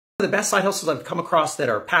The best side hustles I've come across that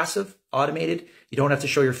are passive, automated, you don't have to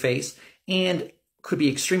show your face, and could be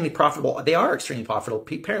extremely profitable. They are extremely profitable.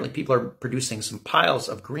 Apparently, people are producing some piles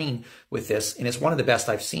of green with this, and it's one of the best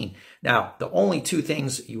I've seen. Now, the only two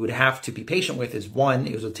things you would have to be patient with is, one,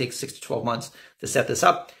 it will take 6 to 12 months to set this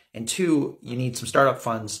up, and two, you need some startup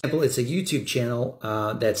funds. For example, it's a YouTube channel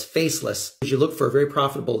that's faceless. If you look for a very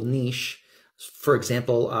profitable niche, for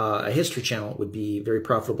example, a history channel would be very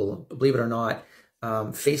profitable. Believe it or not,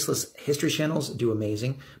 faceless history channels do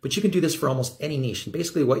amazing, but you can do this for almost any niche. And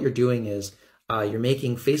basically what you're doing is you're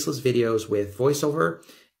making faceless videos with voiceover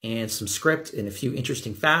and some script and a few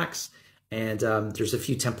interesting facts. And there's a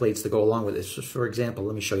few templates that go along with it. So for example,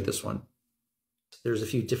 let me show you this one. There's a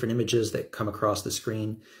few different images that come across the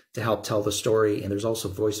screen to help tell the story. And there's also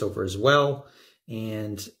voiceover as well.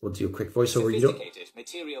 And we'll do a quick voiceover. You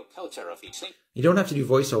don't have to do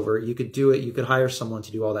voiceover. You could do it. You could hire someone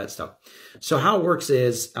to do all that stuff. So how it works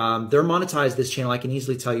is they're monetized this channel. I can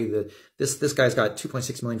easily tell you that this guy's got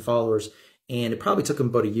 2.6 million followers, and it probably took him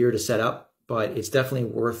about a year to set up, but it's definitely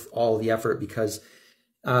worth all the effort because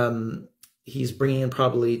he's bringing in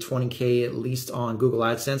probably 20K at least on Google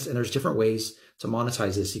AdSense, and there's different ways to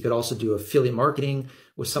monetize this. You could also do affiliate marketing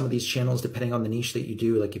with some of these channels, depending on the niche that you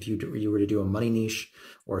do. Like if you were to do a money niche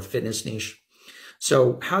or a fitness niche.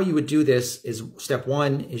 So how you would do this is, step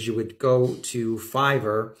one is you would go to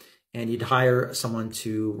Fiverr and you'd hire someone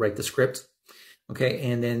to write the script.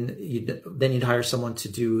 Okay. And then you'd hire someone to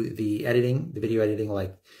do the editing, the video editing,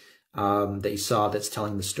 like that you saw that's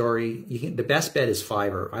telling the story. The best bet is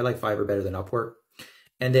Fiverr. I like Fiverr better than Upwork.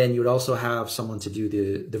 And then you would also have someone to do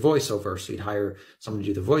the voiceover. So you'd hire someone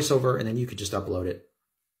to do the voiceover, and then you could just upload it.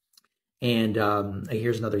 And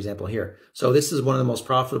here's another example here. So this is one of the most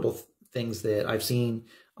profitable things that I've seen.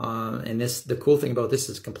 And the cool thing about this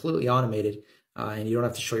is completely automated, and you don't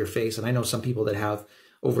have to show your face. And I know some people that have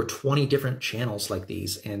over 20 different channels like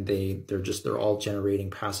these, and they're all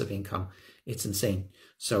generating passive income. It's insane.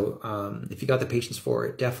 So if you got the patience for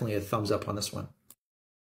it, definitely a thumbs up on this one.